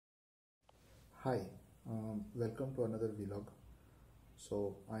Hi, welcome to another vlog.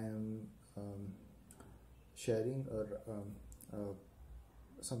 So I am sharing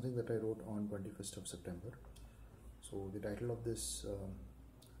something that I wrote on 21st of September. So the title of this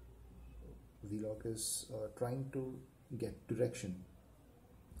vlog is trying to get direction.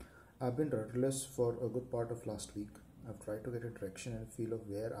 I've been rudderless for a good part of last week. I've tried to get a direction and feel of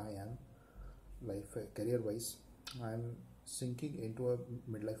where I am, life career wise. I'm sinking into a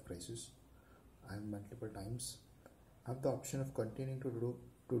midlife crisis. I have multiple times. I have the option of continuing to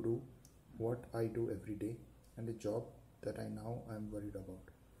do what I do every day and a job that I now am worried about.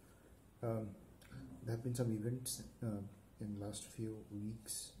 Um, there have been some events in last few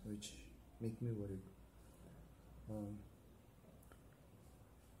weeks which make me worried. Um,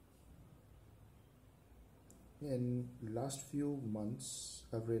 in last few months,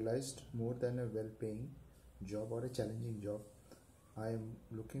 I've realized more than a well-paying job or a challenging job, I am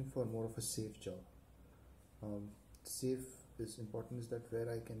looking for more of a safe job. Safe is important is that where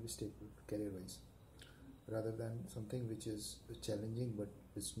I can be stable career-wise, rather than something which is challenging but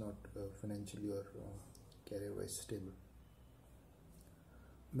is not financially or career-wise stable.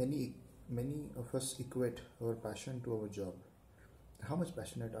 Many of us equate our passion to our job. How much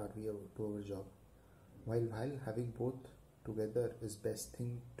passionate are we to our job? While having both together is best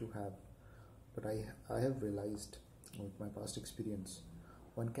thing to have, but I have realized with my past experience,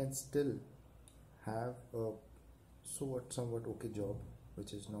 one can still have a somewhat okay job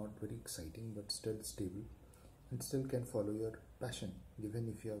which is not very exciting but still stable and still can follow your passion given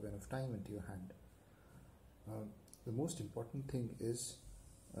if you have enough time into your hand. The most important thing is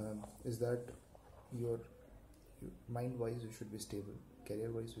that your mind wise you should be stable, career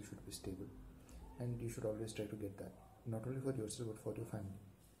wise you should be stable, and you should always try to get that, not only for yourself but for your family.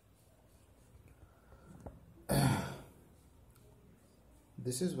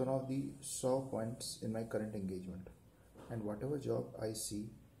 This is one of the sore points in my current engagement, and whatever job I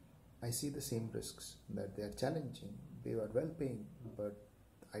see the same risks, that they are challenging, they are well paying, but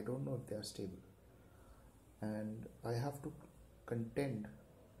I don't know if they are stable, and I have to contend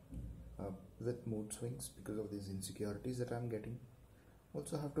with mood swings because of these insecurities that I'm getting.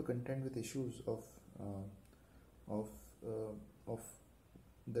 Also have to contend with issues of of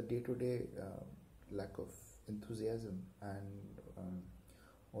the day-to-day lack of enthusiasm, and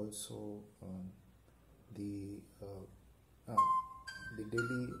also the uh, the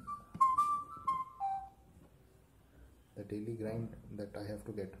daily grind that I have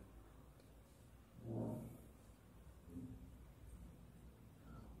to get.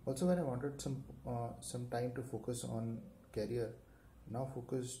 Also, when I wanted some time to focus on career, now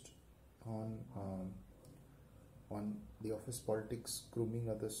focused on the office politics, grooming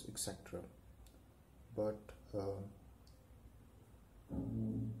others, etc. But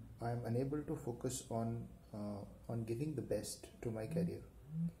I am unable to focus on giving the best to my career,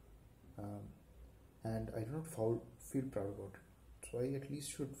 um, and I do not feel proud about it. So I at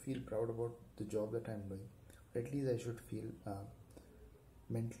least should feel proud about the job that I am doing. At least I should feel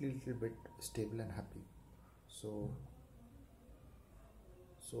mentally a little bit stable and happy. So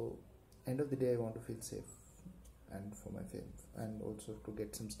so end of the day I want to feel safe, and for my family, and also to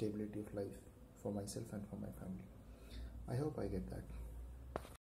get some stability of life for myself and for my family. I hope I get that.